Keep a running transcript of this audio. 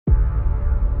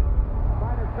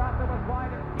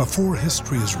Before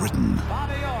history is written,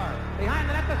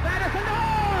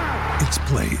 it's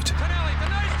played.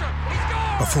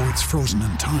 Before it's frozen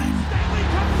in time,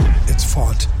 it's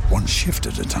fought one shift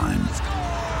at a time.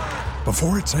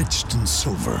 Before it's etched in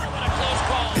silver,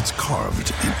 it's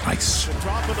carved in ice.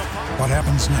 What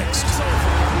happens next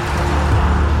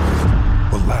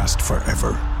will last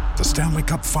forever. The Stanley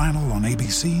Cup Final on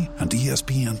ABC and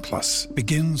ESPN+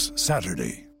 begins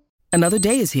Saturday. Another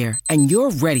day is here, and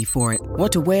you're ready for it.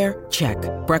 What to wear? Check.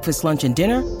 Breakfast, lunch, and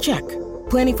dinner? Check.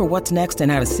 Planning for what's next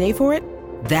and how to save for it?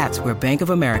 That's where Bank of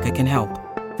America can help.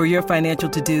 For your financial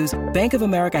to-dos, Bank of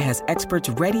America has experts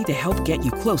ready to help get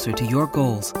you closer to your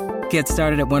goals. Get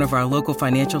started at one of our local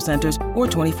financial centers or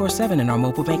 24/7 in our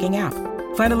mobile banking app.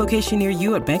 Find a location near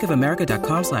you at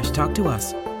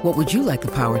bankofamerica.com/talktous. What would you like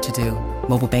the power to do?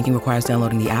 Mobile banking requires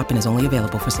downloading the app and is only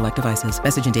available for select devices.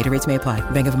 Message and data rates may apply.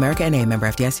 Bank of America N.A., member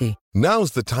FDIC.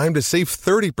 Now's the time to save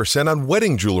 30% on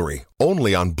wedding jewelry,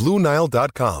 only on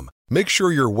BlueNile.com. Make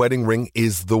sure your wedding ring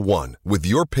is the one with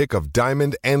your pick of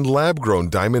diamond and lab-grown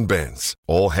diamond bands,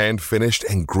 all hand-finished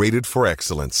and graded for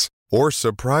excellence. Or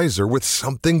surprise her with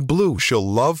something blue she'll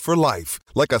love for life,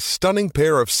 like a stunning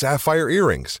pair of sapphire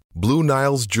earrings. Blue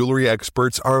Nile's jewelry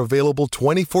experts are available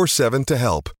 24/7 to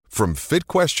help, from fit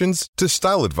questions to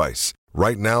style advice.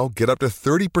 Right now, get up to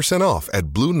 30% off at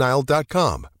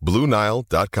BlueNile.com.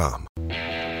 BlueNile.com.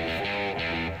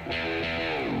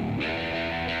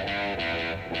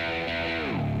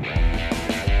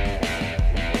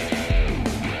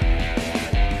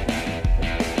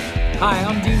 Hi,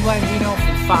 I'm Dean Blandino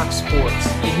from Fox Sports,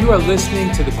 and you are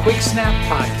listening to the Quick Snap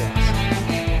Podcast.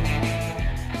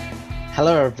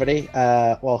 Hello, everybody.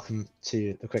 Welcome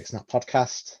to the Quick Snap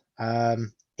Podcast.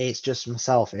 It's just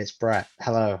myself. It's Brett.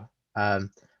 Hello.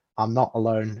 I'm not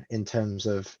alone in terms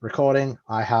of recording.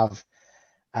 I have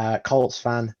Colts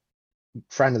fan,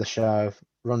 friend of the show,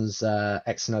 runs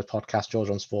XNO podcast, George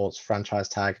on Sports, franchise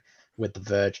tag with The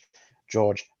Verge.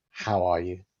 George, how are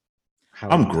you?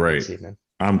 I'm great. This evening?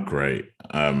 I'm great.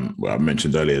 Well, I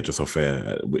mentioned earlier, just off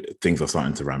air, things are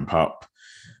starting to ramp up.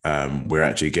 We're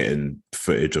actually getting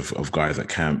footage of guys at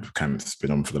camp. Camp's been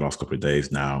on for the last couple of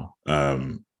days now.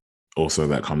 Also,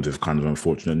 that comes with kind of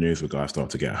unfortunate news where guys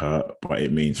start to get hurt, but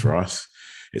it means for us,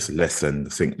 it's less than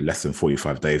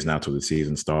 45 days now till the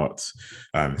season starts.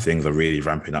 Things are really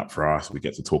ramping up for us. We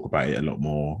get to talk about it a lot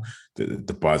more.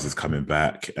 The buzz is coming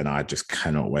back, and I just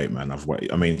cannot wait, man.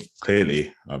 I mean,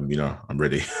 clearly, I'm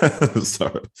ready.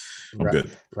 So I'm good.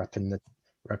 Repping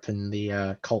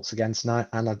the Colts again tonight,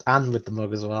 and with the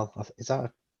mug as well. Is that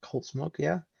a Colts mug?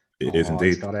 Yeah, it is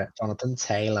indeed. Got it, Jonathan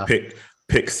Taylor.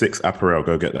 Pick 6 apparel.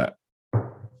 Go get that.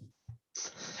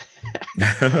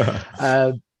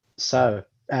 So.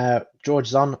 George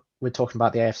is on. We're talking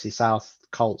about the AFC South,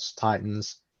 Colts,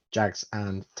 Titans, Jags,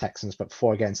 and Texans. But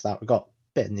before we get into that, we've got a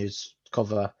bit of news to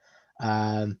cover.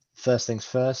 First things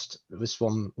first, this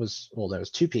one was, there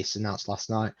was 2 pieces announced last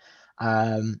night.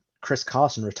 Chris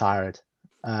Carson retired.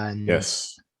 And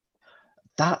yes,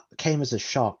 that came as a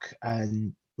shock.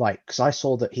 And because I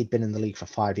saw that he'd been in the league for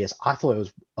 5 years. I thought it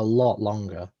was a lot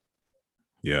longer.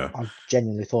 Yeah. I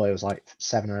genuinely thought it was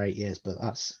 7 or 8 years, but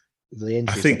that's the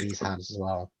injuries that he's had as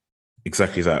well.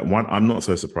 Exactly that. One, I'm not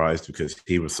so surprised because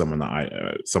he was someone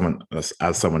that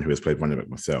as someone who has played running back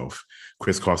myself,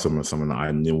 Chris Carson was someone that I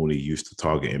normally used to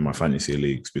target in my fantasy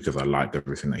leagues because I liked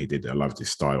everything that he did. I loved his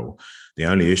style. The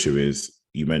only issue is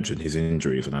you mentioned his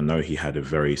injuries, and I know he had a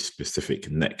very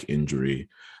specific neck injury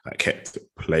that kept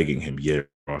plaguing him year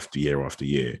after year after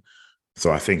year. So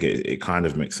I think it kind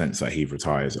of makes sense that he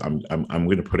retires. I'm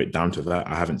going to put it down to that.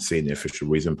 I haven't seen the official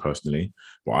reason personally,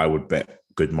 but I would bet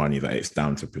good money that it's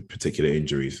down to particular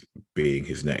injuries being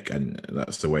his neck, and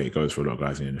that's the way it goes for a lot of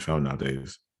guys in the NFL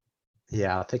nowadays.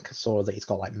 Yeah, I think I saw that he's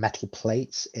got metal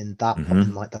plates in that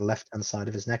on the left hand side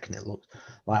of his neck, and it looks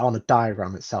on a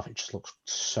diagram itself, it just looks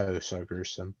so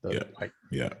gruesome. But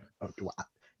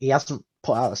he hasn't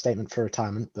put out a statement for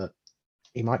retirement, but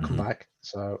he might come back.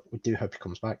 So we do hope he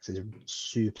comes back because he's a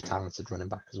super talented running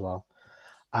back as well.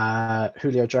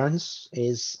 Julio Jones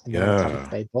is in the Tampa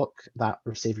Bay book. That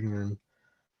receiving room,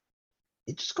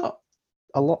 it just got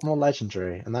a lot more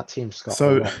legendary, and that team's got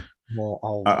a lot more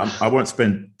old. I won't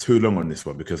spend too long on this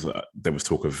one because there was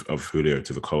talk of Julio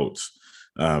to the Colts,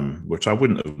 which I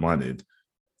wouldn't have minded.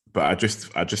 But I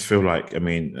just feel like,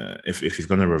 if he's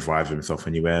going to revive himself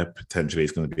anywhere, potentially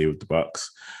he's going to be with the Bucs.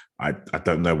 I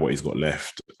don't know what he's got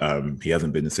left. He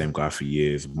hasn't been the same guy for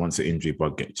years. Once the injury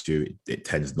bug gets you, it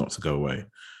tends not to go away.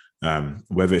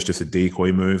 Whether it's just a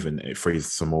decoy move and it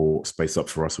frees some more space up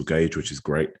for Russell Gage, which is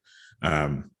great.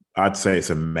 I'd say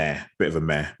it's a bit of a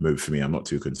meh move for me. I'm not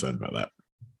too concerned about that.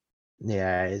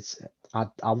 Yeah, I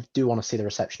do want to see the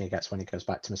reception he gets when he goes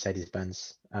back to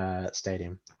Mercedes-Benz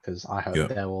Stadium, because I hope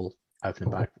they're all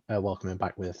welcoming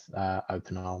back with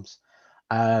open arms.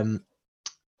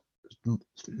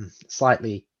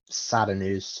 Slightly sadder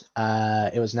news.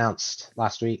 It was announced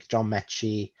last week John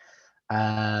Mechie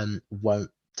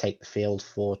won't take the field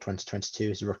for 2022,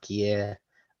 his rookie year,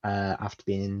 after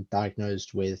being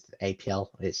diagnosed with APL.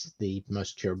 It's the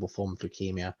most curable form of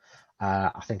leukemia.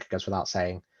 I think it goes without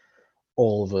saying,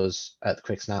 all of us at the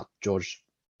Quick Snap, George,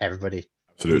 everybody,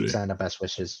 we send our best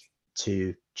wishes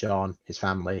to John, his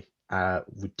family.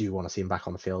 We do want to see him back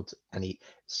on the field, and he's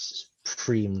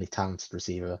supremely talented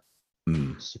receiver.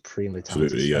 Supremely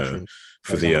talented.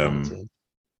 Absolutely,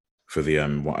 for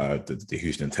the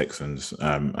Houston Texans,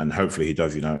 and hopefully he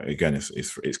does. Again,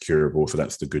 it's curable, so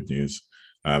that's the good news.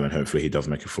 And hopefully he does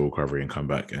make a full recovery and come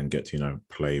back and get to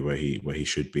play where he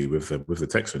should be with the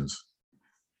Texans.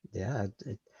 Yeah,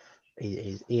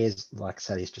 he is, like I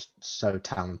said, he's just so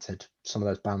talented. Some of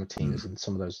those Bama teams and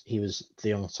some of those, he was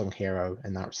the unsung hero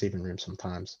in that receiving room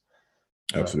sometimes.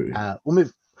 Absolutely. But,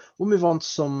 we'll move on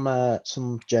to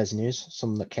some jersey news,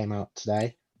 some that came out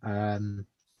today.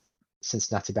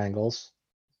 Cincinnati Bengals.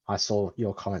 I saw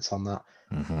your comments on that.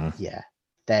 Mm-hmm. Yeah,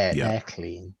 they're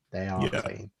clean. They are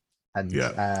clean.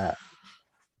 And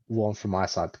one from my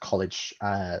side, the college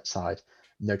side,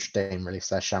 Notre Dame released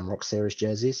their Shamrock Series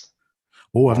jerseys.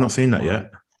 Oh, I've not seen that yet.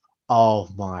 Oh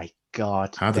my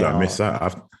God! How did I miss that?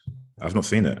 I've not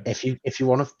seen it. If you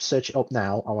want to search it up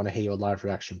now, I want to hear your live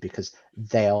reaction, because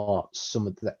they are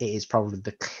it is probably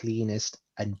the cleanest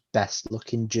and best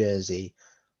looking jersey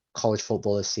college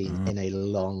football has seen in a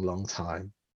long, long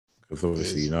time. Because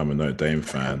obviously, I'm a Notre Dame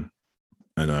fan.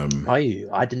 And are you?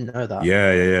 I didn't know that.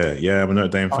 Yeah. I'm a Notre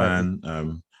Dame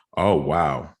fan. Oh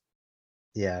wow.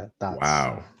 Yeah,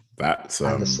 that's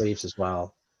and the sleeves as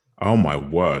well. Oh my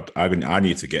word! I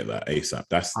need to get that ASAP.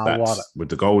 That's with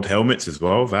the gold helmets as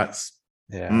well. That's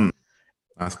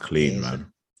that's clean,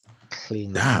 man.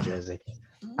 Clean jersey.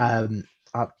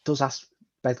 Does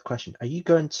beg the question: are you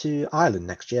going to Ireland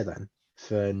next year then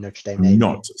for Notre Dame Navy?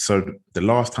 Not. So the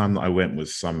last time that I went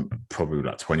was probably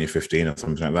like 2015 or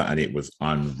something like that, and it was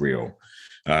unreal.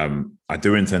 I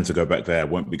do intend to go back there. I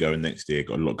won't be going next year.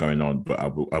 Got a lot going on, but I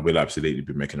will absolutely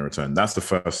be making a return. That's the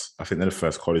first. I think they're the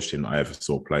first college team that I ever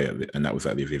saw play and that was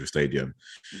at the Aviva Stadium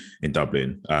in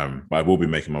Dublin. But I will be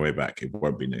making my way back. It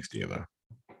won't be next year though.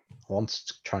 I want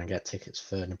to try and get tickets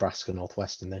for Nebraska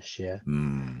Northwestern this year,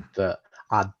 but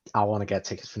I want to get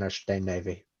tickets for Notre Dame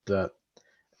Navy. But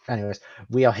anyways,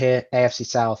 we are here, AFC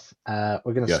South.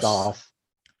 We're going to start off,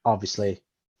 obviously,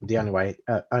 the only way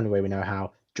we know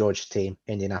how. George's team,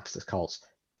 Indianapolis Colts.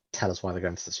 Tell us why they're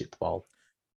going to the Super Bowl.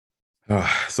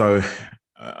 So,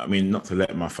 I mean, not to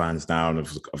let my fans down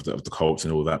of the Colts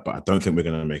and all that, but I don't think we're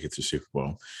going to make it to the Super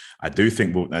Bowl. I do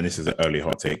think and this is an early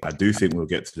hot take, I do think we'll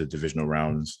get to the divisional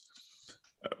rounds,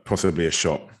 possibly a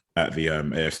shot at the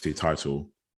AFC title.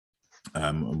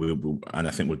 And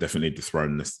I think we'll definitely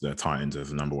dethrone the Titans as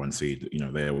the number one seed.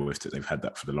 They've had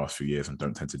that for the last few years and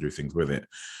don't tend to do things with it.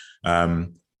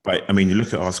 But I mean, you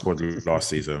look at our squad last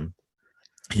season.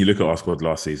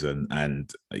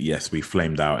 And yes, we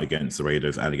flamed out against the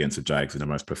Raiders and against the Jags in the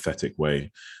most pathetic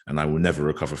way. And I will never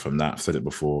recover from that. I've said it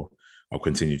before. I'll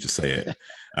continue to say it.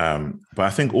 But I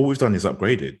think all we've done is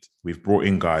upgraded. We've brought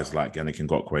in guys like Yannick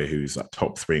Ngakoue, who's like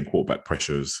top 3 in quarterback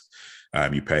pressures.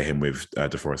 You pair him with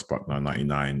DeForest Buckner,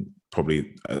 99,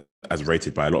 probably as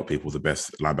rated by a lot of people, the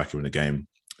best linebacker in the game.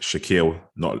 Shaquille,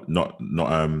 not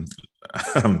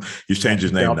he's changed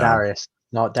his name now.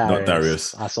 Not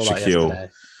Darius. I saw that yesterday.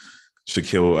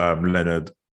 Shaquille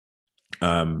Leonard.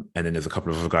 And then there's a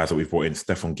couple of other guys that we've brought in.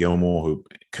 Stephon Gilmore, who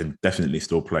can definitely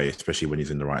still play, especially when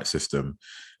he's in the right system.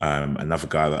 Another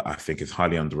guy that I think is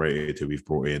highly underrated, who we've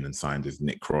brought in and signed, is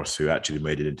Nick Cross, who actually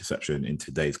made an interception in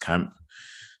today's camp.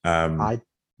 I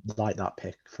like that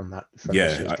pick from that.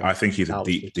 I think he's a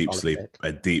deep sleeper.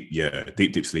 A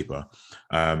deep sleeper.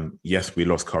 Yes, we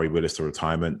lost Corey Willis to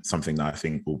retirement, something that I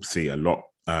think we'll see a lot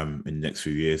in the next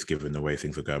few years, given the way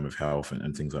things are going with health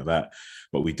and things like that.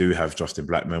 But we do have Justin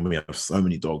Blackman. We have so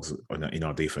many dogs in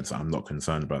our defense that I'm not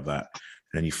concerned about that.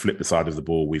 And then you flip the side of the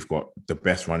ball, we've got the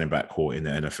best running back core in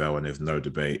the NFL, and there's no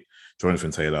debate. Jonathan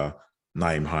Taylor,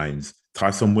 Naeem Hines,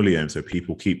 Tyson Williams, so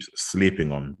people keep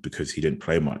sleeping on because he didn't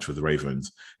play much for the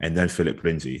Ravens. And then Philip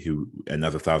Lindsay, who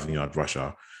another 1,000-yard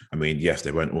rusher. I mean, yes,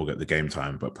 they won't all get the game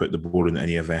time, but put the ball in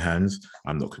any of their hands,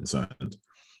 I'm not concerned.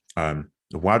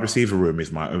 The wide receiver room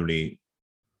is my only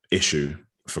issue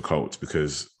for Colts,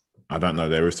 because I don't know,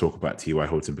 there is talk about T.Y.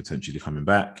 Hilton potentially coming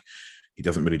back. He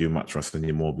doesn't really do much for us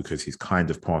anymore because he's kind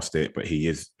of past it, but he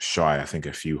is shy, I think,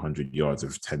 a few hundred yards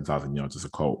of 10,000 yards as a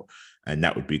Colt. And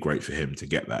that would be great for him to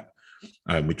get that.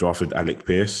 We drafted Alec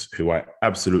Pierce, who I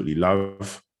absolutely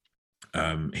love.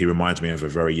 He reminds me of a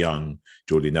very young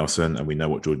Jordy Nelson, and we know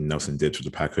what Jordy Nelson did for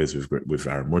the Packers with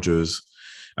Aaron Rodgers.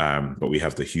 But we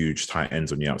have the huge tight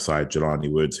ends on the outside,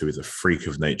 Jelani Woods, who is a freak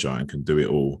of nature and can do it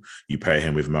all. You pair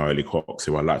him with Mo Cox,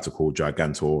 who I like to call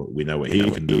Gigantor. We know what he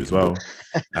can do as well.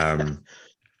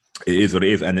 It is what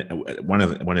it is. And one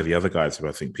of the other guys who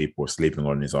I think people are sleeping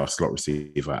on is our slot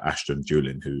receiver, Ashton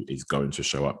Dulin, who is going to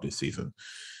show up this season.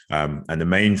 And the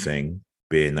main thing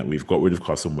being that we've got rid of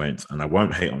Carson Wentz, and I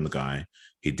won't hate on the guy.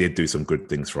 He did do some good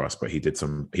things for us, but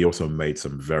he also made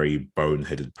some very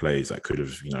boneheaded plays that could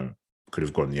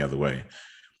have gone the other way.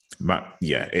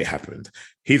 Yeah, it happened.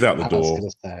 He's out the door.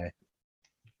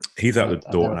 He's out the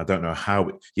door, and I don't know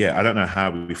how. Yeah, I don't know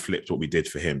how we flipped what we did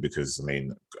for him, because I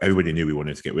mean, everybody knew we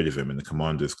wanted to get rid of him, and the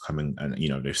Commanders coming and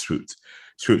they swooped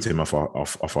him off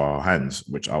our hands,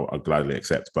 which I'll gladly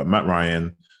accept. But Matt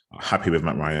Ryan, happy with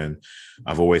Matt Ryan.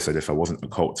 I've always said if I wasn't a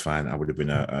Colts fan, I would have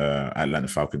been a Atlanta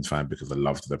Falcons fan, because I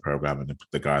loved the program and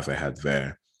the guys they had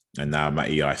there. And now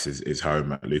Matty Ice is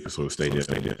home at Lucas Oil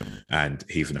Stadium, and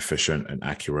he's an efficient and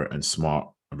accurate and smart,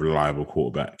 reliable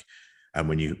quarterback. And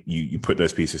when you put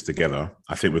those pieces together,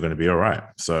 I think we're going to be all right.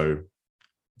 So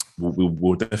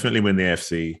we'll definitely win the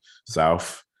AFC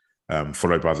South,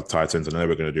 followed by the Titans. I know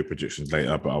we're going to do predictions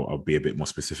later, but I'll be a bit more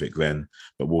specific then.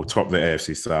 But we'll top the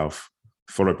AFC South,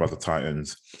 followed by the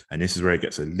Titans. And this is where it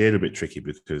gets a little bit tricky,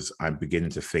 because I'm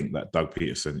beginning to think that Doug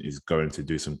Peterson is going to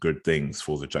do some good things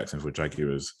for the Jacksonville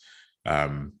Jaguars. I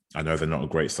know they're not a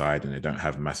great side and they don't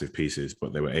have massive pieces,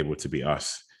 but they were able to beat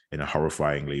us in a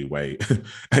horrifyingly way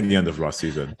at the end of last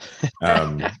season.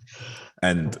 And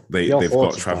they've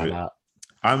got Travis.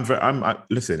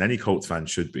 Listen, any Colts fan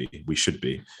should be. We should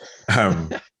be.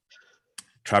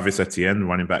 Travis Etienne,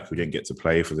 running back, who didn't get to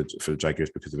play for the Jaguars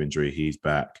because of injury, he's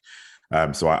back.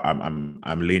 So I'm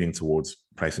leaning towards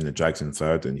placing the Jags in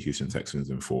third and Houston Texans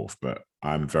in fourth, but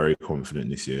I'm very confident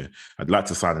this year. I'd like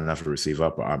to sign another receiver,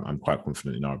 but I'm quite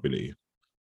confident in our ability.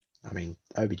 I mean,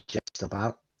 OBJ is still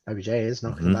out. OBJ is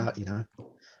knocking about,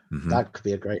 That could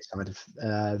be a great side of.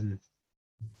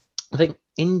 I think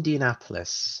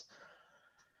Indianapolis,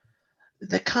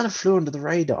 they kind of flew under the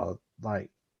radar,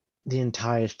 like the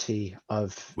entirety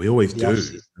of. We always do.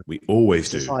 We always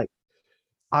do. It's like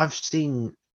I've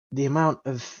seen the amount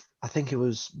of. I think it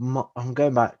was. I'm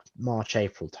going back March,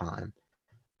 April time,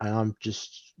 and I'm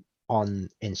just on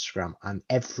Instagram, and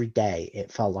every day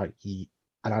it felt like you.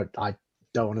 And I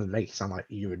don't want to make it sound like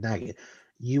you were nagging.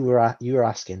 You were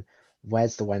asking,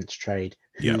 where's the Wentz trade?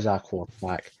 Who's our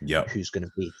quarterback? Who's going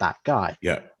to be that guy?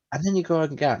 Yeah. And then you go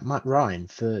and get Matt Ryan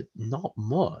for not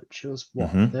much. It was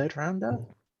third rounder?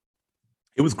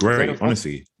 It was great,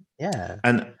 honestly. Yeah.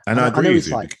 And I agree with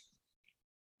you.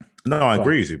 I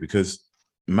agree with you, because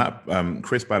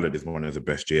Chris Ballard is one of the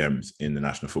best GMs in the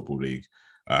National Football League.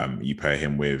 You pair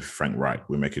him with Frank Reich,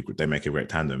 they make a great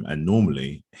tandem. And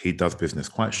normally he does business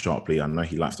quite sharply. I know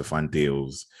he likes to find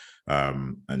deals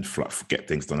and get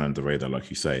things done under the radar, like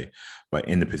you say. But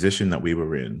in the position that we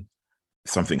were in,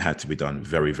 something had to be done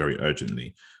very, very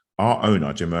urgently. Our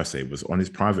owner, Jim Irsay, was on his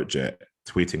private jet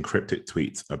tweeting cryptic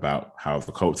tweets about how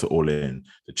the Colts are all in,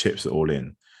 the chips are all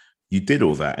in. You did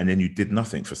all that, and then you did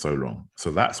nothing for so long.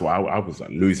 So that's why I was like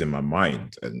losing my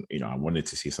mind, and I wanted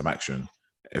to see some action.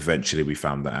 Eventually, we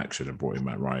found that action and brought in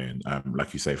Matt Ryan,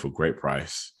 like you say, for a great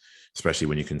price, especially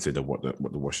when you consider what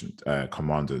the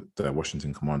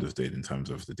Washington Commanders did in terms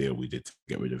of the deal we did to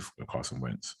get rid of Carson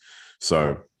Wentz.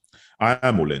 So I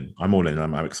am all in. I'm all in.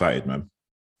 I'm excited, man.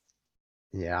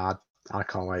 Yeah, I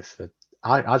can't wait for.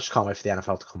 I just can't wait for the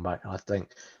NFL to come back. I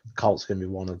think Colts going to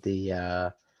be one of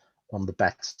the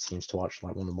best teams to watch,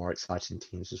 like one of the more exciting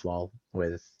teams as well,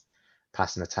 with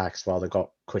passing attacks. Well, they've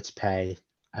got Quitz Pay.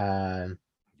 Coming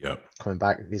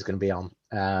back, he's going to be on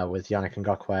with Yannick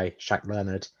Ngakoue, Shaq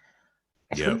Leonard.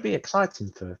 It's going to be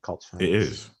exciting for Colts fans. It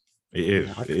is.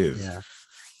 Yeah.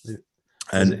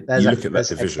 And you look at that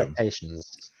division.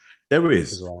 Expectations. There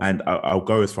is, well. And I'll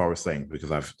go as far as saying, because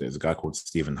there's a guy called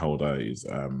Stephen Holder. He's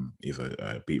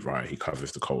a beat writer. He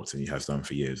covers the Colts and he has done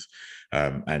for years.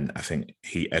 And I think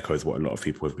he echoes what a lot of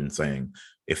people have been saying.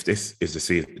 If this is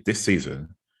this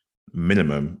season,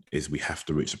 minimum is we have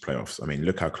to reach the playoffs. I mean,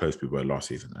 look how close we were last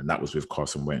season, and that was with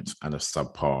Carson Wentz and a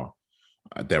subpar,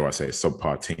 dare I say, a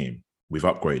subpar team. We've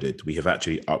upgraded. We have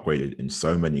actually upgraded in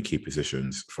so many key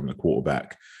positions, from the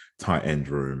quarterback, tight end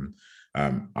room.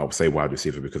 I'll say wide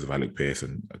receiver because of Alec Pierce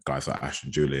and guys like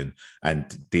Ashton Julian,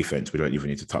 and defense. We don't even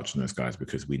need to touch on those guys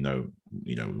because we know,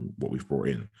 what we've brought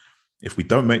in. If we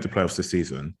don't make the playoffs this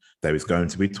season, there is going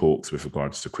to be talks with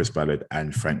regards to Chris Ballard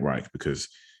and Frank Reich, because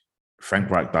Frank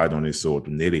Reich died on his sword,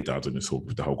 nearly died on his sword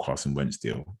with the whole Carson Wentz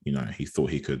deal. He thought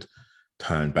he could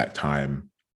turn back time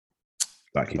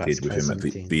like he did with him at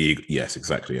the yes,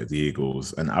 exactly, at the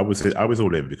Eagles. And I was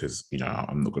all in because,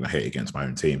 I'm not going to hate against my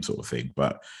own team sort of thing.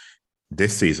 But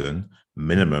this season,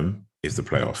 minimum is the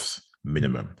playoffs.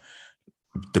 Minimum.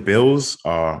 The Bills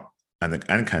are,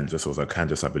 and Kansas, although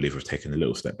Kansas, I believe, have taken a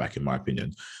little step back, in my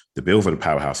opinion. The Bills are the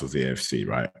powerhouse of the AFC,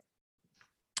 right?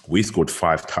 We scored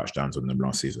 5 touchdowns on them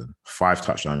last season. 5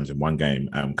 touchdowns in one game,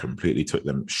 and completely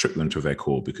shook them to their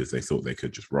core because they thought they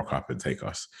could just rock up and take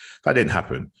us. That didn't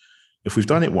happen. If we've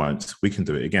done it once, we can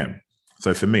do it again.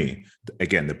 So for me,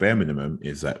 again, the bare minimum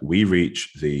is that we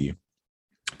reach the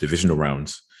divisional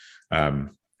rounds.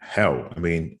 Hell, I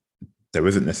mean, there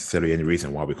isn't necessarily any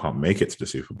reason why we can't make it to the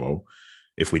Super Bowl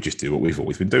if we just do what we've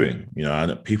always been doing.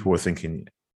 And people were thinking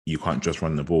you can't just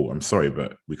run the ball. I'm sorry,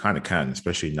 but we kind of can,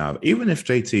 especially now. Even if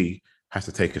JT has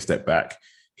to take a step back,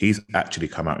 he's actually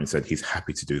come out and said he's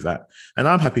happy to do that. And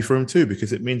I'm happy for him too,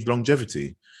 because it means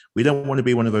longevity. We don't want to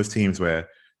be one of those teams where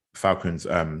Falcons,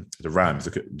 the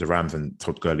Rams and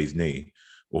Todd Gurley's knee,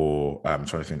 or I'm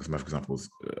trying to think of some other examples.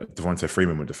 Devontae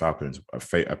Freeman with the Falcons,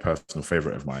 a personal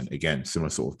favorite of mine. Again, similar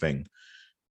sort of thing.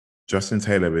 Justin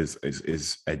Taylor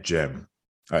is a gem.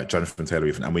 Jonathan Taylor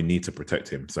even, and we need to protect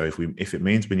him. So if it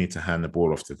means we need to hand the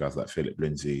ball off to guys like Philip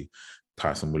Lindsay,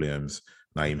 Tyson Williams,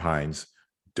 Naeem Hines,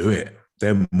 do it.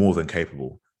 They're more than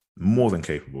capable. More than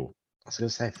capable. I was going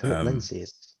to say Philip Lindsay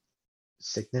is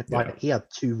significant. Yeah. Like, he had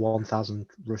 2 1,000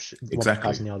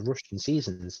 yard rushing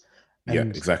seasons.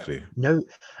 And exactly. No,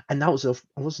 and that was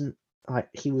wasn't like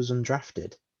he was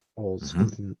undrafted or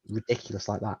something ridiculous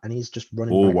like that, and he's just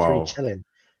running free, chilling.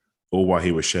 All while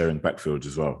he was sharing backfields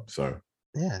as well. So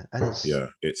yeah, and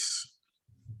it's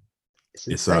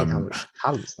insane how much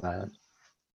talent's there.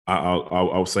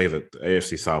 I'll say that the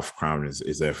AFC South crown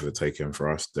is there for the taking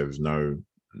for us. There is no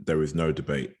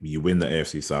debate. You win the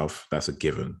AFC South, that's a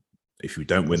given. If you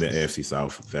don't win the AFC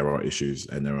South, there are issues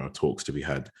and there are talks to be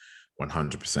had.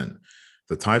 100%.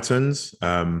 The Titans,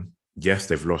 yes,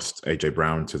 they've lost AJ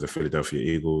Brown to the Philadelphia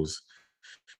Eagles,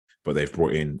 but they've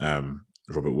brought in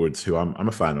Robert Woods, who I'm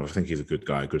a fan of. I think he's a good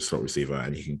guy, good slot receiver,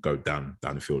 and he can go down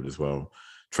the field as well.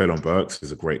 Treylon Burks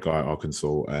is a great guy at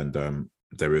Arkansas, and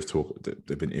there is talk.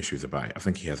 There've been issues about it. I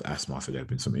think he has asthma, so there have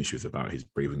been some issues about his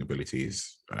breathing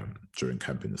abilities during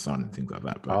camp in the sun and things like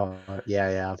that. But,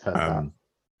 yeah, I've heard that.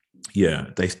 Yeah,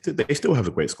 they still have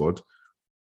a great squad.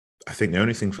 I think the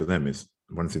only thing for them is,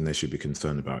 one thing they should be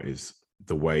concerned about is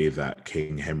the way that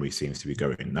King Henry seems to be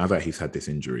going. Now that he's had this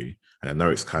injury, and I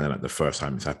know it's kind of like the first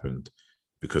time it's happened,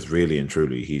 because really and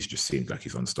truly, he's just seemed like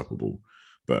he's unstoppable.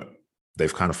 But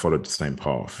they've kind of followed the same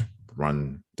path.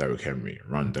 Run Derrick Henry,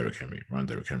 run Derrick Henry, run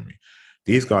Derrick Henry.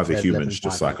 These guys are humans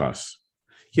just like us.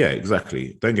 Yeah,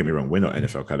 exactly. Don't get me wrong. We're not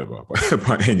NFL caliber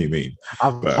by any means.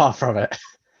 I'm far from it.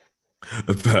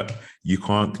 But you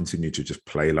can't continue to just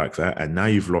play like that. And now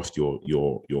you've lost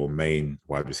your main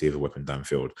wide receiver weapon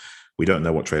downfield. We don't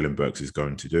know what Treylon Burks is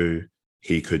going to do.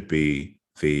 He could be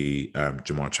the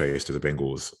Jamar Chase to the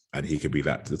Bengals, and he could be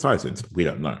that to the Titans. We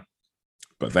don't know.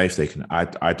 But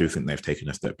I do think they've taken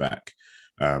a step back.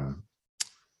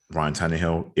 Ryan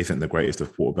Tannehill isn't the greatest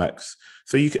of quarterbacks.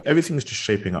 So everything's just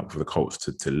shaping up for the Colts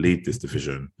to lead this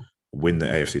division, win the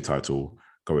AFC title,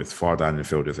 go as far down the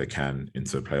field as they can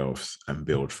into the playoffs and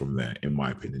build from there, in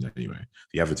my opinion, anyway.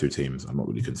 The other two teams, I'm not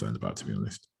really concerned about, to be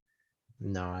honest.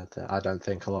 No, I don't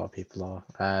think a lot of people are.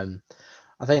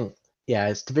 I think,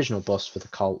 it's divisional bust for the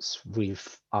Colts.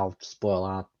 I'll spoil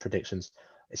our predictions.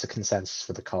 It's a consensus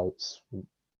for the Colts.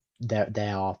 They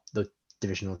are the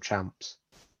divisional champs,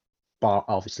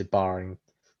 obviously barring,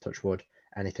 touch wood,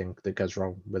 anything that goes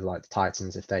wrong with like the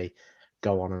Titans if they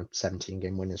go on a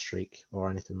 17-game winning streak or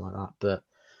anything like that. But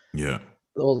I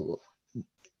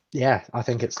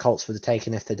think it's Colts for the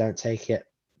taking. If they don't take it,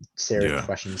 serious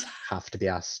questions have to be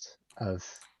asked of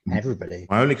everybody.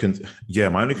 My only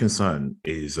concern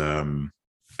is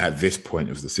at this point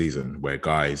of the season where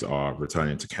guys are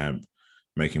returning to camp,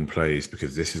 making plays,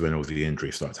 because this is when all the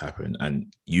injuries start to happen.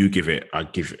 And I give it.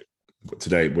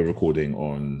 Today we're recording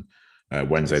on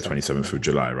Wednesday, 27th of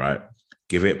July, right?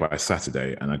 Give it by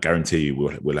Saturday, and I guarantee you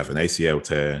we'll have an ACL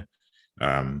tear.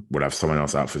 We'll have someone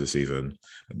else out for the season,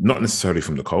 not necessarily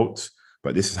from the Colts,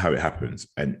 but this is how it happens.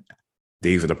 And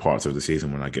these are the parts of the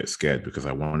season when I get scared, because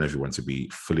I want everyone to be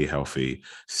fully healthy,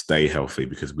 stay healthy,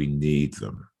 because we need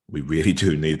them. We really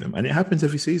do need them. And it happens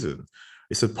every season.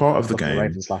 It's a part of the game. The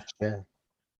Ravens last year.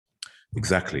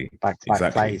 Exactly.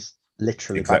 Back-to-back plays.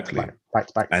 Literally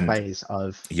back-to-back plays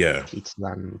of Keaton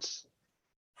and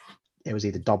it was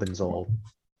either Dobbins or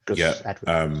Gus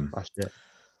Edwards last year.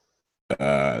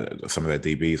 some of their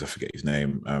DBs, I forget his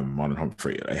name, Marlon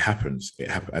Humphrey. It happens.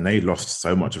 And they lost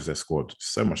so much of their squad.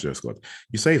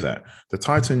 You say that the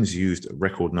Titans used a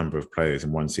record number of players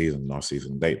in one season last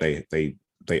season.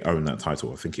 They own that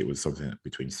title. I think it was something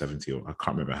between 70 or I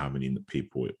can't remember how many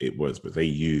people it was, but they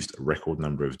used a record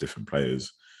number of different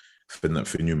players for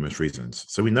numerous reasons.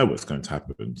 So we know what's going to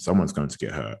happen. Someone's going to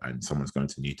get hurt and someone's going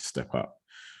to need to step up.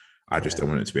 I just don't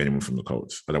want it to be anyone from the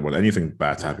Colts. I don't want anything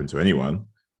bad to happen to anyone,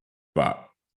 but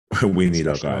we need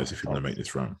our guys if you want to make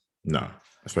this run. No,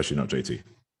 especially not JT.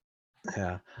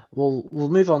 Yeah. We'll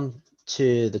move on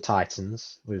to the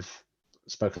Titans. We've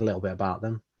spoken a little bit about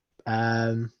them.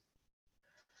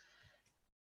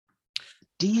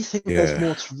 Do you think there's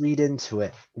more to read into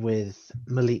it with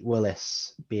Malik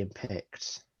Willis being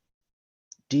picked?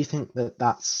 Do you think that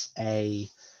that's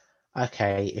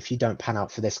okay, if you don't pan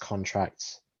out for this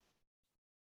contract,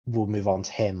 we'll move on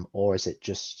to him? Or is it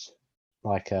just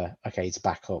like okay, he's a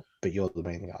backup, but you're the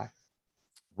main guy?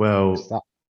 Well,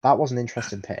 that was an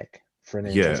interesting pick for an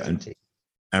interesting team.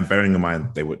 And bearing in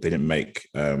mind, they didn't make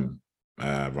Ryan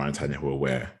Tannehill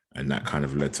aware, and that kind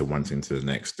of led to one thing to the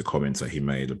next. The comments that he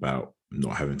made about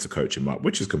not having to coach him up,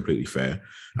 which is completely fair.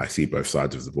 I see both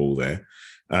sides of the ball there.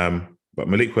 But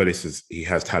Malik Willis he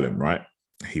has talent, right?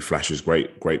 He flashes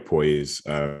great poise.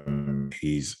 Some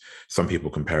people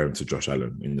compare him to Josh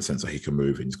Allen in the sense that he can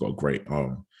move and he's got a great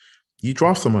arm. You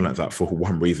draft someone like that for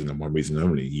one reason and one reason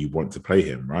only. You want to play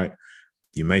him, right?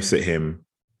 You may sit him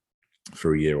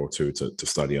for a year or two to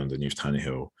study underneath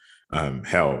Tannehill.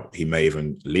 Hell, he may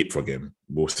even leapfrog him.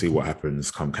 We'll see what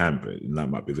happens come camp, and that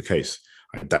might be the case.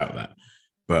 I doubt that.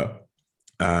 But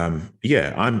I'm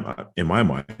in my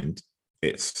mind,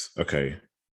 it's okay.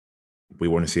 We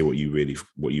want to see what you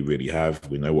really have.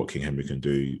 We know what King Henry can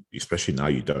do, especially now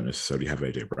you don't necessarily have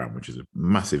AJ Brown, which is a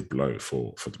massive blow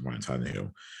for Ryan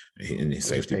Tannehill in his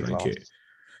safety blanket. Loss.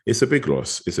 It's a big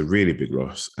loss. It's a really big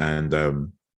loss. And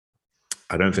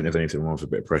I don't think there's anything wrong with a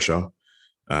bit of pressure.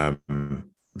 Ryan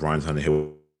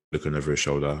Tannehill looking over his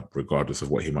shoulder, regardless of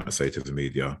what he might say to the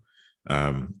media.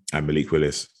 And Malik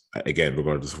Willis, again,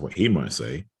 regardless of what he might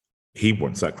say, he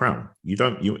wants that crown. You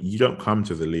don't come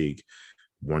to the league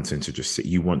wanting to just sit.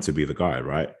 You want to be the guy,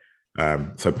 right?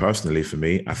 So personally, for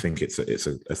me, I think it's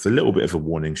a little bit of a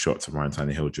warning shot to Ryan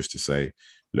Tannehill just to say,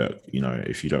 look,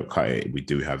 if you don't cut it, we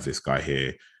do have this guy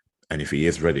here, and if he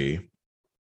is ready,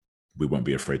 we won't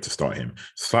be afraid to start him.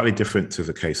 Slightly different to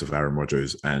the case of Aaron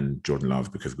Rodgers and Jordan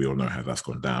Love, because we all know how that's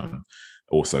gone down.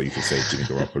 Also, you could say Jimmy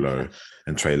Garoppolo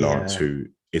and Trey Lance, who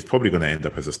is probably going to end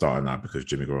up as a starter now because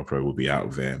Jimmy Garoppolo will be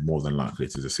out there more than likely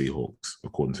to the Seahawks,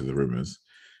 according to the rumors.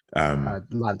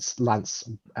 Lance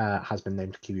has been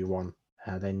named QB1.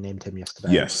 They named him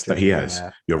yesterday. Yes, he has.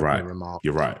 You're right.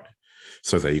 You're right.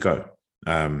 So there you go.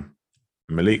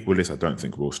 Malik Willis, I don't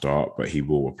think will start, but he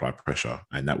will apply pressure,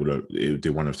 and it will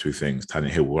do one of two things.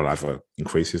 Tannehill will either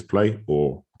increase his play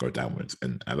or go downwards,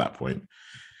 and at that point,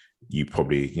 you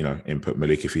probably input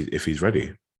Malik if he's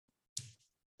ready.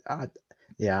 I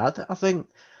think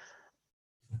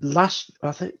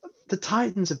the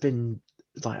Titans have been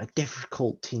like a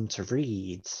difficult team to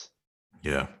read.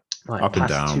 Yeah, like up and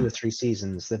past down. 2 or 3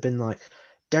 seasons, they've been like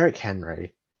Derrick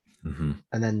Henry, and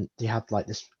then you have like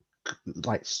this,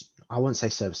 like I won't say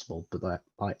serviceable, but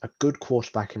like a good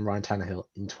quarterback in Ryan Tannehill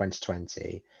in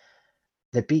 2020.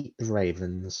 They beat the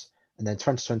Ravens, and then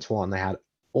 2021 they had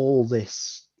all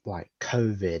this like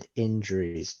COVID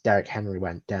injuries. Derrick Henry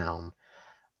went down.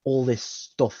 All this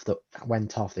stuff that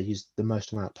went off. They used the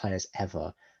most amount of players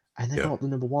ever, and they got the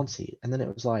number 1 seed. And then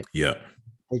it was like,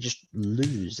 they just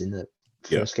lose in the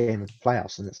first game of the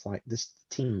playoffs, and it's like this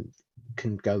team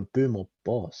can go boom or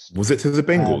bust. Was it to the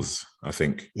Bengals? I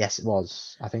think. Yes, it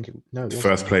was. I think the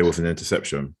first play was an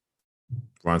interception.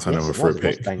 Ryan Tannehill threw a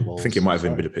pick. I think it might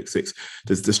have been a pick 6.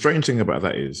 The strange thing about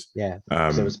that is,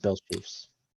 because it was Bills Chiefs.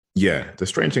 Yeah, the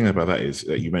strange thing about that is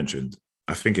that you mentioned,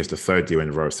 I think it's the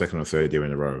second or third year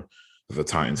in a row that the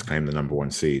Titans claimed the number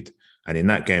 1 seed. And in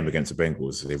that game against the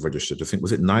Bengals, they registered, I think,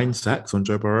 was it 9 sacks on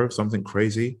Joe Burrow? Something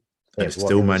crazy. And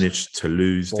still managed to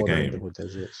lose the game.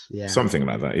 Something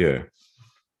like that, yeah.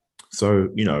 So,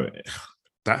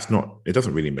 it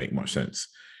doesn't really make much sense.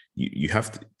 You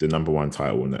have the number 1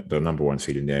 title and the number 1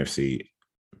 seed in the AFC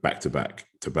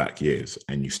back-to-back years,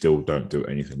 and you still don't do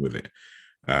anything with it.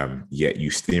 Yet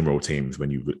you steamroll teams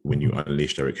when you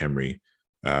unleash Derrick Henry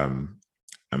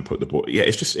and put the ball. Yeah,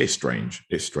 it's strange.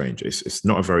 It's strange. It's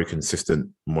not a very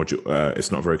consistent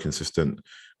it's not a very consistent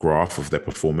graph of their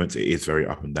performance. It is very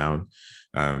up and down.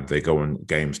 They go on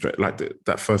games like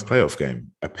that first playoff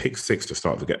game, a pick 6 to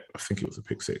start the game. I think it was a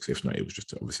pick 6. If not, it was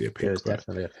just obviously a pick. It was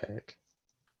definitely a pick.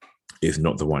 is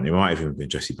not the one. It might have even been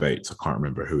Jesse Bates. I can't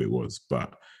remember who it was,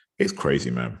 but it's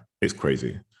crazy, man. It's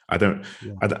crazy. I'm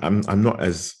not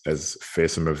as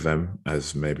fearsome of them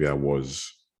as maybe I was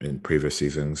in previous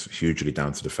seasons, hugely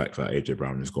down to the fact that AJ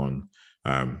Brown is gone.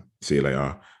 See you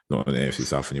later. Not in the AFC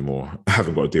South anymore. I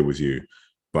haven't got to deal with you.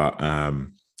 But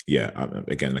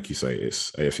again, like you say,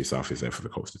 it's AFC South is there for the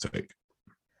Colts to take.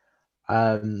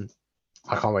 I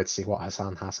can't wait to see what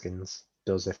Hassan Haskins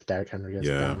does if Derrick Henry goes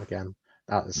down again.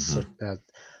 That is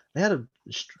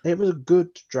it was a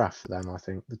good draft for them. I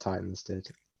think the Titans did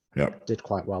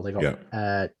quite well. They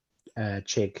got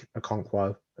Chig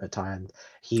Okonkwo at tight end.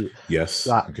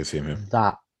 I can see him here.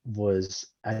 That was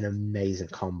an amazing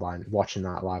combine. Watching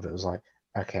that live, it was like,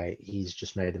 okay, he's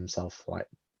just made himself like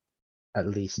at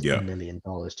least $1 million,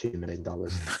 $2 million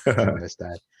during this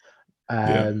day.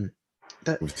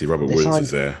 Obviously, Robert Woods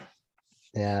is there.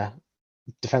 Yeah,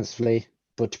 defensively,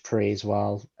 Bud Dupree as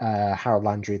well. Harold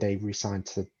Landry, they re-signed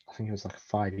to, I think it was like a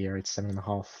 5-year,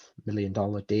 $7.5 million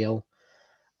deal.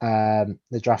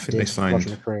 They drafted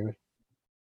Roger McCreary.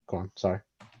 Go on, sorry.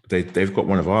 They've got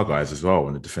one of our guys as well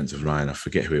on the defensive line. I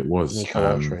forget who it was.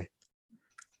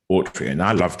 Autry, and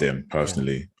I loved him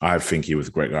personally. Yeah. I think he was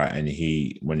a great guy, and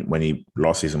when he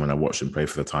last season when I watched him play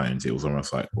for the Titans, it was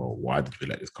almost like, well, why did we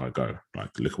let this guy go?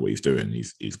 Like, look at what he's doing.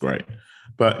 He's great,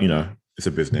 but it's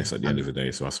a business at the end of the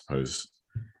day. So I suppose.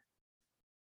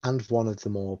 And one of the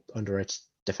more underrated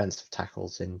defensive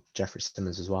tackles in Jeffrey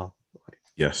Simmons as well.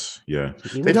 Yes, yeah.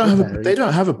 They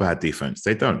don't have a bad defense.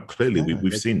 They don't. Clearly,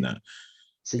 we've seen that.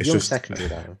 It's a young secondary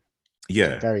though.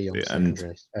 Yeah, very young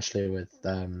secondary, especially with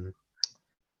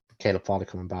Caleb Farley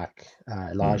coming back,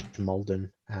 Elijah Molden,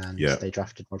 and they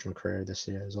drafted Roger McCreary this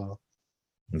year as well.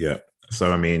 Yeah.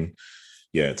 So I mean,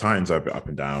 Titans are a bit up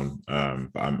and down,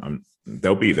 but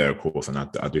they'll be there, of course, and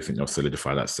I do think they'll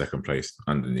solidify that second place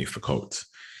underneath the Colts.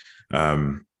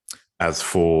 As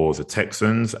for the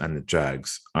Texans and the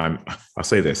Jags, I'll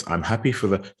say this: I'm happy for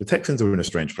the Texans are in a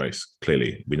strange place.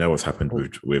 Clearly, we know what's happened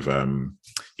with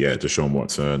Deshaun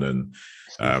Watson and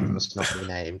must not be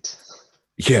named.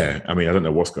 Yeah, I mean, I don't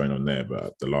know what's going on there,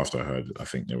 but the last I heard, I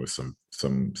think there was some.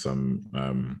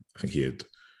 I think he had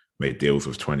made deals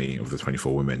with 20 of the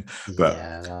 24 women,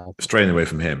 but straying away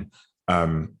from him.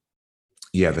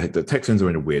 The Texans are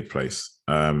in a weird place.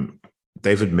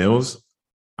 David Mills,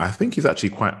 I think he's actually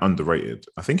quite underrated.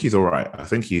 I think he's all right. I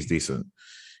think he's decent.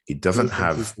 He doesn't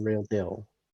have he's the real deal.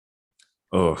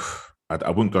 Oh,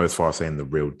 I wouldn't go as far as saying the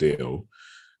real deal.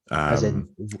 As in,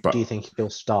 do you think he'll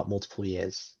start multiple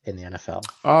years in the NFL?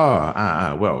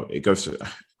 Well,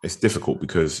 it's difficult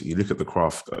because you look at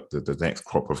the next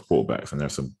crop of quarterbacks, and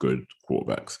there's some good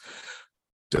quarterbacks.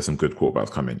 There's some good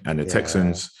quarterbacks coming, and the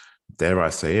Texans, dare I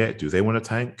say it, do they want to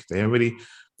tank? They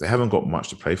haven't got much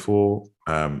to play for.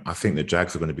 I think the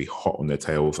Jags are going to be hot on their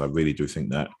tails. I really do think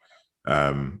that.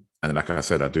 And like I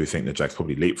said, I do think the Jags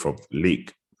probably leapfrog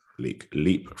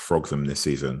them this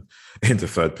season into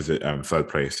third place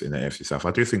in the AFC South.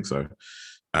 I do think so.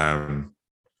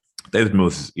 David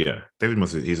Mills,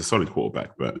 he's a solid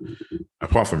quarterback, but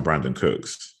apart from Brandon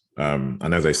Cooks, I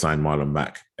know they signed Marlon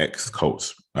Mack,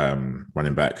 ex-Colts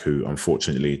running back, who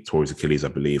unfortunately tore his Achilles, I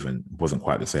believe, and wasn't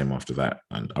quite the same after that.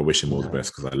 And I wish him all the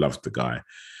best because I loved the guy.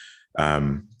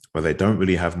 But they don't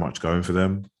really have much going for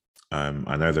them.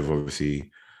 I know they've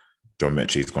obviously, John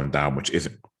Mechie's gone down, which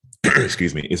isn't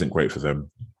great for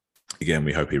them. Again,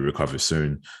 we hope he recovers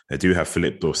soon. They do have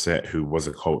Philip Dorsett, who was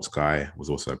a Colts guy, was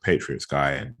also a Patriots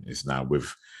guy, and is now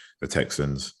with the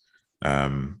Texans. I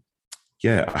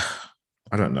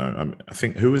don't know. I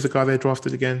think who was the guy they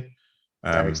drafted again?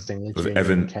 Derek Stingley Jr.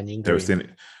 Evan, Kenyon Derek Green.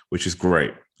 Stingley, which is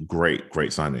great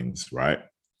signings, right?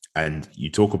 And you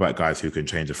talk about guys who can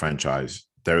change a franchise.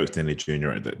 Derek Stingley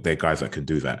Jr., they're guys that can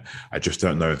do that. I just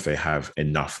don't know if they have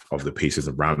enough of the pieces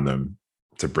around them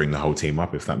to bring the whole team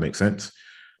up, if that makes sense.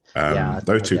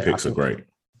 Those two picks are great.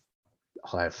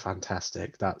 Oh,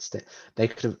 fantastic. They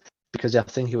could have, because I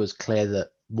think it was clear that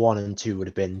 1 and 2 would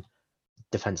have been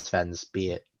defensive ends,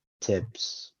 be it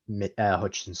Tibbs,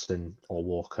 Hutchinson, or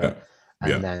Walker.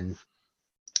 And then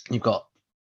you've got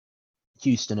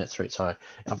Houston at 3. Sorry,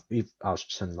 I was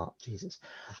just saying that. Jesus.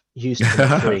 Houston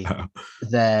at 3.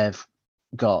 They've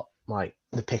got like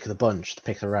the pick of the bunch, the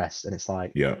pick of the rest, and it's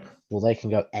like, well, they can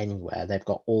go anywhere. They've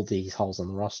got all these holes on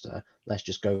the roster. Let's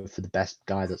just go for the best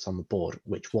guy that's on the board,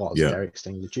 which was Derek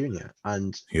Stingley Jr.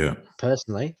 And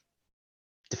personally,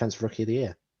 defensive rookie of the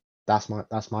year. That's my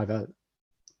vote.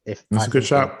 That's a good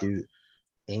shout. Do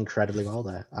incredibly well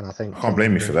there, and I think can't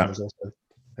blame me for that.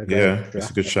 It's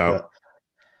a good shout.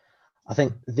 I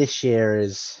think this year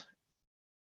is.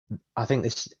 I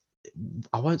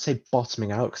won't say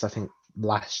bottoming out, because I think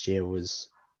last year was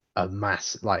a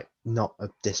mass, like not a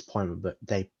disappointment, but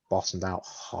they bottomed out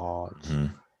hard.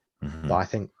 But I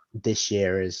think this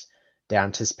year they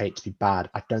anticipate to be bad.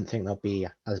 I don't think they'll be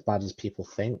as bad as people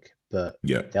think, but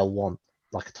they'll want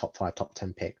like a top 5, top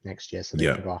 10 pick next year, so they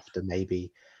can go after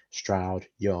maybe Stroud,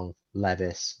 Young,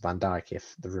 Levis, Van Dijk,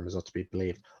 if the rumors are to be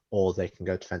believed, or they can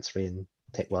go defensively and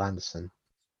pick Will Anderson.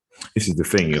 This is the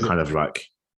thing, you're kind of like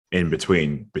in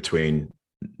between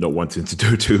not wanting to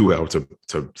do too well to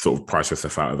sort of price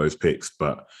yourself out of those picks,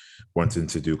 but wanting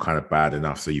to do kind of bad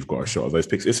enough so you've got a shot of those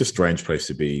picks. It's a strange place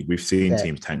to be. We've seen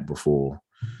teams tank before.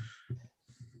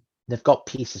 They've got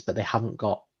pieces, but they haven't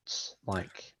got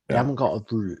they haven't got a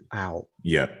route out.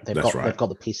 Yeah, they've got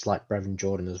the piece like Brevin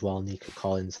Jordan as well. Nico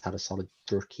Collins had a solid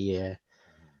rookie year,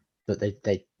 but they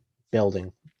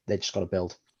just got to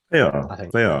build. They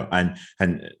are, and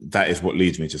that is what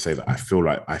leads me to say that I feel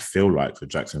like the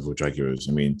Jacksonville Jaguars.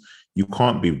 I mean, you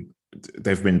can't be.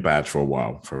 They've been bad for a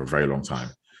while, for a very long time.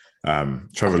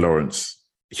 Trevor Lawrence.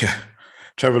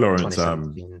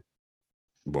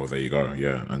 Well, there you go.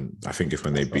 Yeah, and I think it's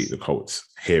when they beat the Colts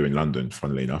here in London.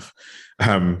 Funnily enough,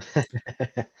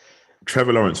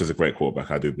 Trevor Lawrence is a great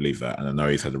quarterback. I do believe that, and I know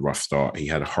he's had a rough start. He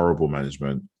had horrible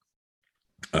management.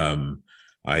 I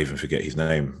even forget his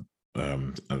name.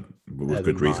 With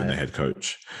good reason, the head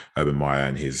coach, Urban Meyer,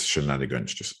 and his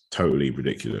shenanigans, just totally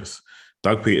ridiculous.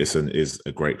 Doug Peterson is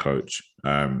a great coach.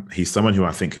 He's someone who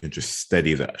I think can just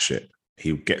steady that ship.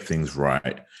 He'll get things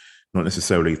right, not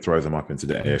necessarily throw them up into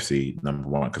the AFC number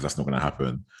 1, because that's not going to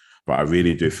happen. But I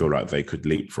really do feel like they could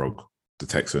leapfrog the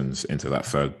Texans into that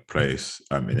 3rd place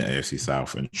in the AFC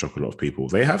South and shock a lot of people.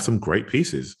 They have some great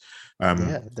pieces.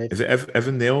 Is it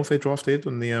Evan Neal they drafted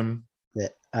on the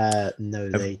no,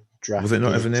 they drafted. Was it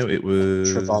not Evan Neal? It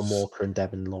was Trevon Walker and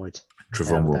Devin Lloyd.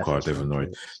 Devin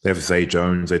Lloyd. They have Zay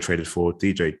Jones. They traded for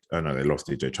DJ. Oh no, they lost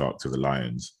DJ Chark to the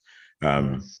Lions.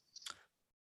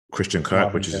 Christian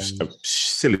Kirk, which is a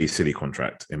silly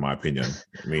contract in my opinion.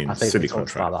 I mean, silly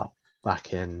contract. About that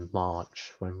back in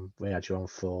March when we had you on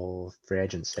for free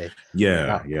agency.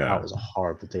 That was a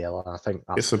horrible deal, and I think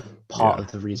that's part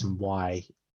of the reason why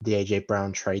the AJ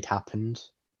Brown trade happened.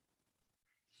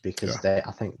 Because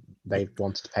I think they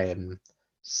wanted to pay him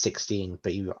 16,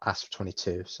 but you asked for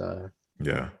 22. So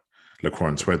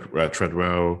Laquan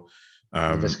Treadwell,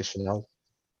 Laviska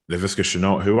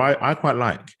Shenault, who I quite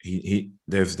like.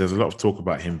 There's a lot of talk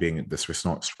about him being the Swiss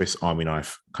Army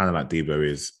knife, kind of like Debo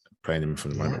is, playing him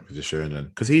from the running back position, and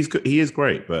because he is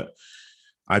great, but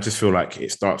I just feel like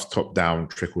it starts top down,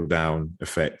 trickle down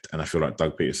effect, and I feel like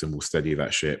Doug Peterson will steady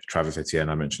that ship. Travis Etienne,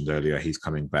 I mentioned earlier, he's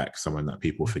coming back, someone that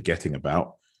people are forgetting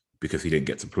about because he didn't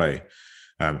get to play.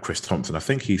 Chris Thompson, I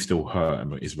think he's still hurt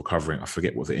and is recovering. I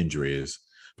forget what the injury is,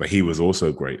 but he was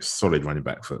also great, solid running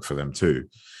back for them too.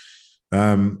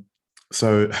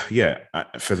 So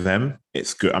for them,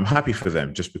 it's good. I'm happy for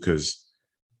them just because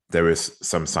there is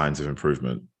some signs of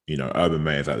improvement. You know, Urban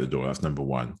Meyer's at the door. That's number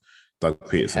 1. Doug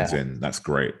Peterson's in. That's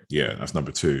great. Yeah, that's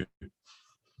number 2.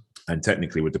 And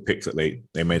technically with the picks that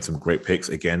they made some great picks.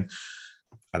 Again,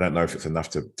 I don't know if it's enough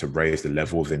to raise the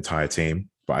level of the entire team,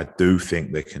 but I do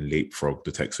think they can leapfrog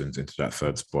the Texans into that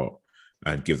 3rd spot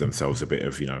and give themselves a bit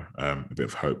of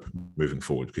hope moving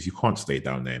forward, because you can't stay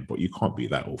down there, but you can't be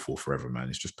that awful forever, man.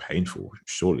 It's just painful.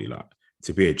 Surely, like,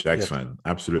 to be a Jags fan,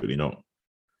 absolutely not.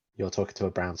 You're talking to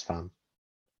a Browns fan.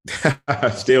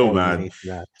 Still, man.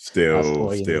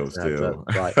 Still.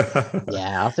 Right.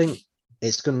 Yeah, I think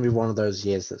it's going to be one of those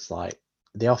years that's like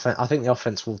the offense. I think the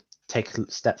offense will take a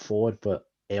step forward, but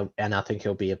I think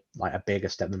it'll be a bigger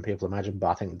step than people imagine. But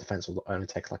I think the defense will only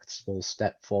take like a small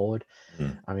step forward.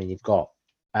 I mean, you've got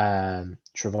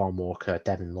Trevon Walker,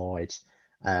 Devin Lloyd,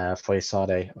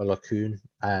 Foyesade Olakun,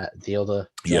 the other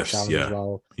Josh Allen as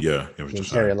well. The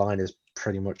interior line is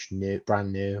pretty much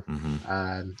brand new,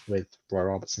 with Roy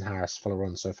Robertson, Harris,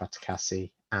 Fuller, Sofa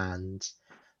Takasi, and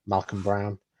Malcolm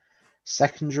Brown.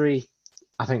 Secondary,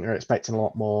 I think they're expecting a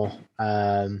lot more.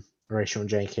 Rayshon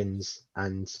Jenkins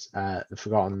and the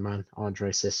forgotten man,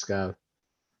 Andre Cisco,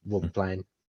 will be playing.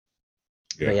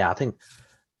 But I think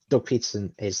Doug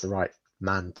Peterson is the right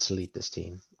man to lead this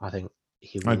team. I think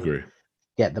he will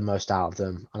get the most out of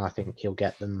them, and I think he'll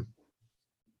get them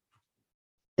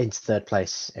into 3rd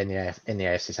place in the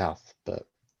AFC South. But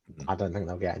I don't think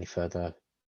they'll get any further.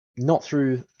 Not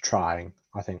through trying.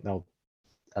 I think they'll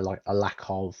a lack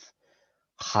of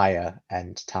higher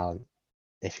end talent,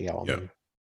 if you get what I mean.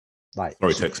 Like,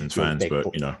 sorry, Texans fans,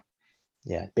 but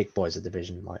big boys of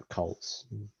division like Colts,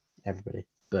 and everybody.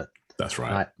 But that's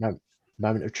right.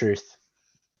 Moment of truth.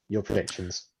 Your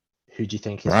predictions. Who do you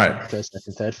think is 1st,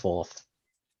 2nd, 3rd, 4th?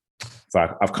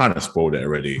 So I've kind of spoiled it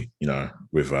already,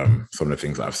 with some of the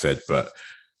things that I've said. But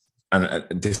and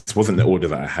this wasn't the order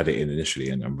that I had it in initially,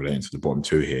 and I'm relating to the bottom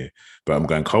two here, but I'm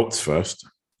going Colts first.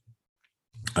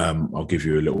 I'll give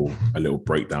you a little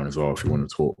breakdown as well if you want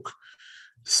to talk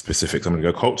specifics. I'm going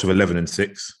to go Colts with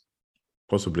 11-6,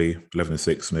 possibly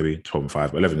 11-6, maybe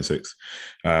 12-5, but 11-6.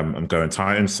 I'm going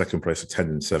Titans second place at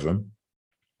 10-7.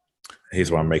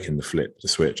 Here's why I'm making the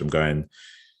switch. I'm going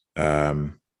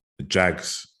the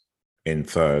Jags in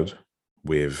third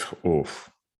with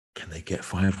can they get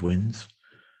 5 wins?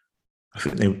 I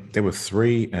think they were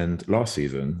 3, and last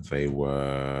season they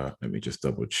were. Let me just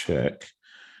double check.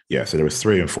 Yeah, so there was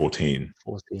 3-14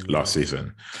 last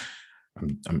season.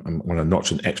 I'm going to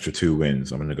notch an extra 2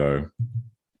 wins. I'm going to go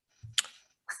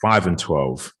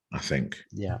 5-12. I think.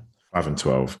 Yeah.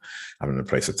 5-12. I'm going to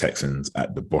place the Texans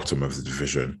at the bottom of the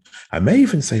division. I may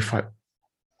even say 5.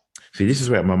 See, this is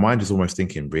where my mind is almost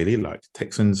thinking. Really, like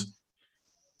Texans.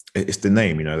 It's the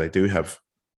name, they do have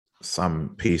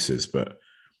some pieces, but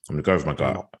I'm going to go with my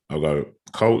gut. I'll go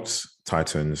Colts,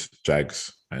 Titans,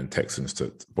 Jags, and Texans to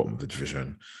the bottom of the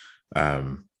division.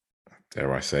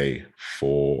 Dare I say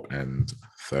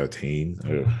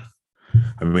 4-13?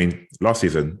 I mean, last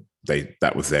season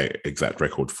that was their exact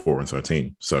record,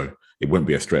 4-13. So it wouldn't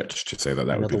be a stretch to say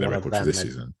that would be their record for this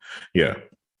season. Yeah,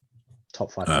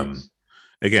 top 5.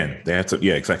 Again, they had to.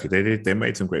 Yeah, exactly. They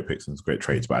made some great picks and some great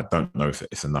trades, but I don't know if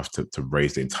it's enough to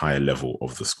raise the entire level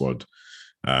of the squad.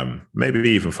 Maybe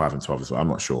even 5-12 as well. I'm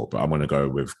not sure, but I'm going to go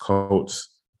with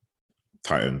Colts,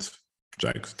 Titans,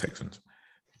 Jags, Texans.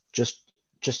 Just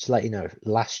to let you know,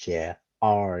 last year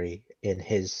Ari in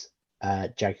his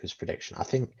Jaguars prediction, I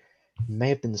think may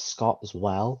have been Scott as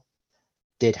well,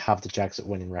 did have the Jags at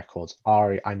winning records.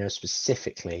 Ari, I know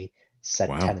specifically said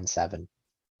 10-7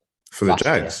 for the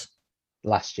Jags.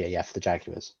 Last year, yeah, for the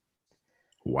Jaguars.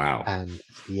 Wow. And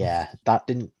yeah, that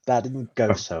didn't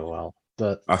go so well.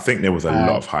 But I think there was a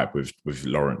lot of hype with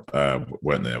Lawrence,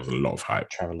 weren't there? There was a lot of hype.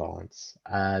 Trevor Lawrence.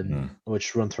 We'll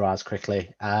just run through ours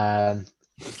quickly.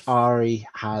 Ari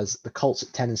has the Colts at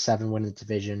 10-7 winning the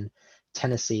division,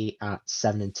 Tennessee at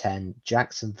 7-10,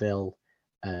 Jacksonville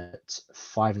at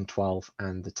 5-12,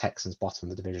 and the Texans bottom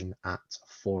of the division at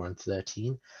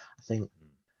 4-13. I think,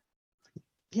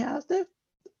 yeah,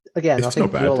 again, it's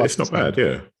not bad. It's not bad,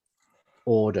 yeah.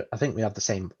 Order. I think we have the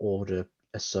same order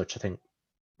as such. I think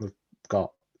we've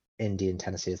got Indy and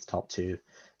Tennessee as the top 2.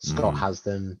 Scott has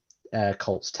them.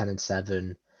 Colts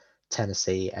 10-7,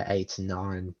 Tennessee at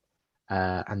 8-9,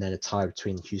 and then a tie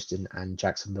between Houston and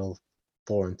Jacksonville,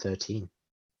 4-13.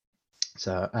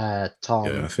 So, Tom.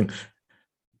 Yeah, I think.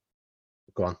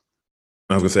 Go on.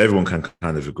 I was going to say everyone can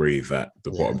kind of agree that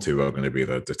the bottom 2 are going to be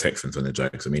the Texans and the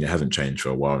Jags. I mean, it hasn't changed for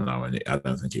a while now, and I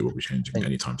don't think it will be changing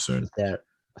anytime soon. I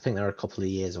think they're a couple of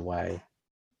years away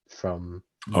from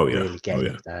really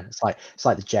getting there. It's like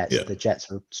the Jets. Yeah. The Jets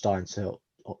are starting to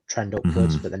trend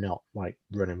upwards, but they're not like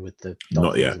running with the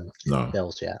Dolphins and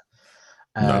Bills yet.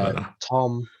 No.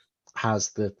 Tom has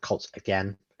the Colts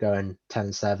again going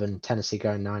 10-7, Tennessee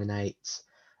going 9-8.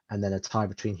 And then a tie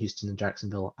between Houston and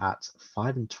Jacksonville at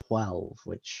 5-12,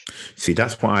 which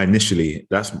that's what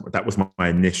that was my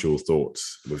initial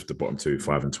thoughts with the bottom 2,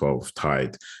 5-12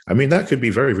 tied. I mean, that could be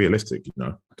very realistic,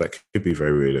 That could be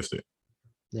very realistic.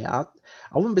 Yeah,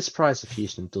 I wouldn't be surprised if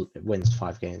Houston wins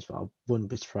 5 games, but I wouldn't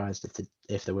be surprised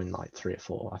if they win like 3 or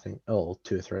 4. I think, 2 or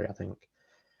 3. I think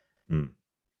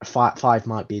 5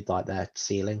 might be like their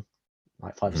ceiling,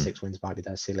 like 5 or 6 wins might be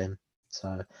their ceiling.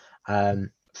 So,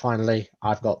 finally,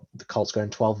 I've got the Colts going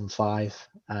 12-5.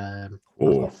 I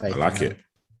like it.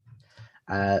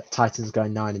 Titans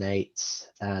going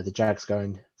 9-8. The Jags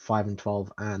going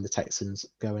 5-12, and the Texans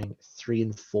going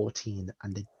 3-14,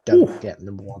 and they don't get the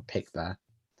number 1 pick there.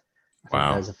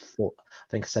 I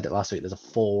think I said it last week. There's a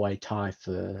 4-way tie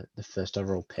for the first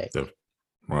overall pick.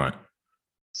 Right.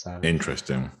 So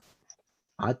interesting.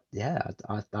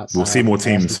 That's. We'll see more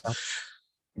teams.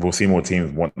 We'll see more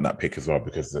teams want that pick as well,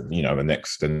 because the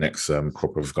next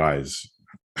crop of guys,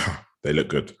 they look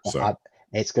good. So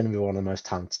it's going to be one of the most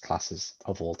talented classes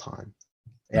of all time.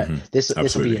 Yeah, this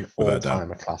will be an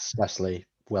all-timer class, especially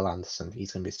Will Anderson.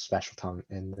 He's going to be a special talent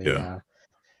in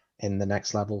the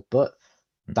next level. But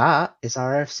that is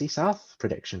our AFC South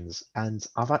predictions, and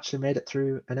I've actually made it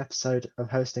through an episode of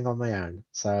hosting on my own.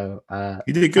 So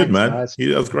you did good, man. That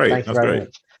was great. Thank you very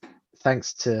much.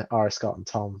 Thanks to Ari, Scott, and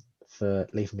Tom for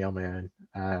leaving me on my own.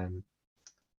 I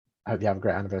hope you have a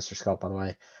great anniversary, Scott, by the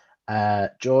way.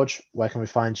 George, where can we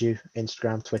find you?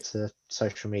 Instagram, Twitter,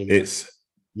 social media?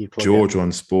 George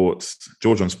on Sports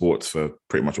for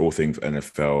pretty much all things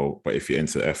NFL. But if you're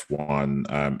into F1,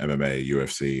 MMA,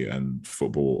 UFC, and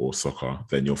football or soccer,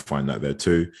 then you'll find that there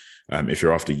too. If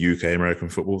you're after UK American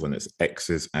football, then it's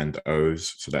X's and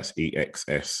O's. So that's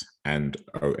EXS and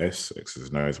OS. X's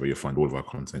and O's, where you'll find all of our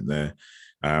content there.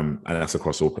 And that's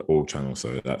across all channels.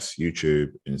 So that's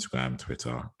YouTube, Instagram,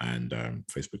 Twitter, and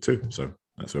Facebook too. So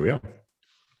that's where we are.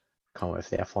 Can't wait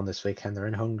for the F1 this weekend. They're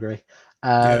in Hungary.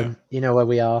 You know where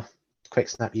we are. Quick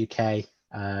Snap UK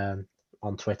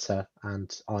on Twitter and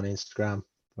on Instagram,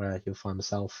 where you'll find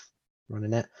myself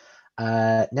running it.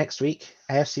 Next week,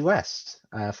 AFC West,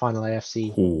 final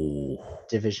AFC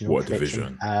divisional. What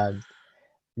division?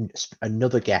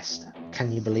 Another guest.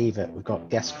 Can you believe it? We've got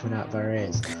guests coming out of our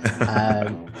ears.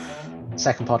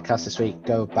 Second podcast this week.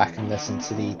 Go back and listen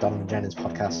to the Donovan Jennings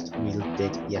podcast we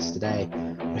did yesterday.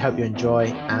 We hope you enjoy,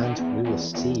 and we will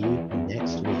see you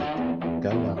next week. Go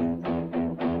well.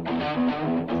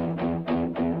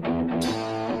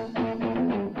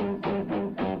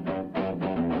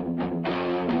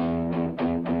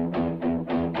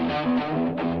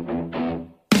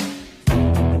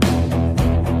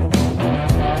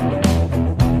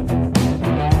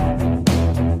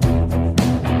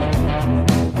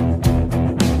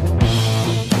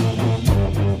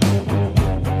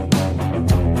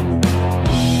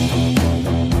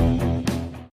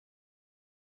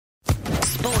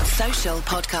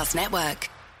 Podcast Network.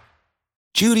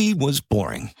 Judy was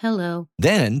boring. Hello.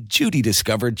 Then Judy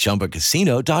discovered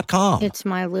ChumbaCasino.com. It's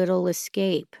my little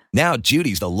escape. Now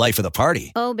Judy's the life of the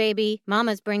party. Oh, baby,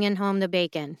 mama's bringing home the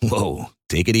bacon. Whoa,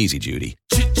 take it easy, Judy.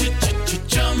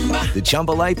 The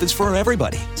Chumba life is for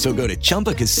everybody. So go to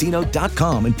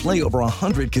ChumbaCasino.com and play over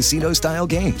 100 casino-style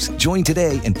games. Join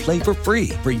today and play for free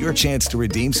for your chance to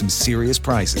redeem some serious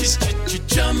prizes.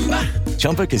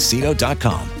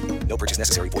 ChumbaCasino.com. No purchase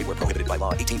necessary. Void where prohibited by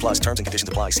law. 18+ terms and conditions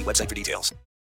apply. See website for details.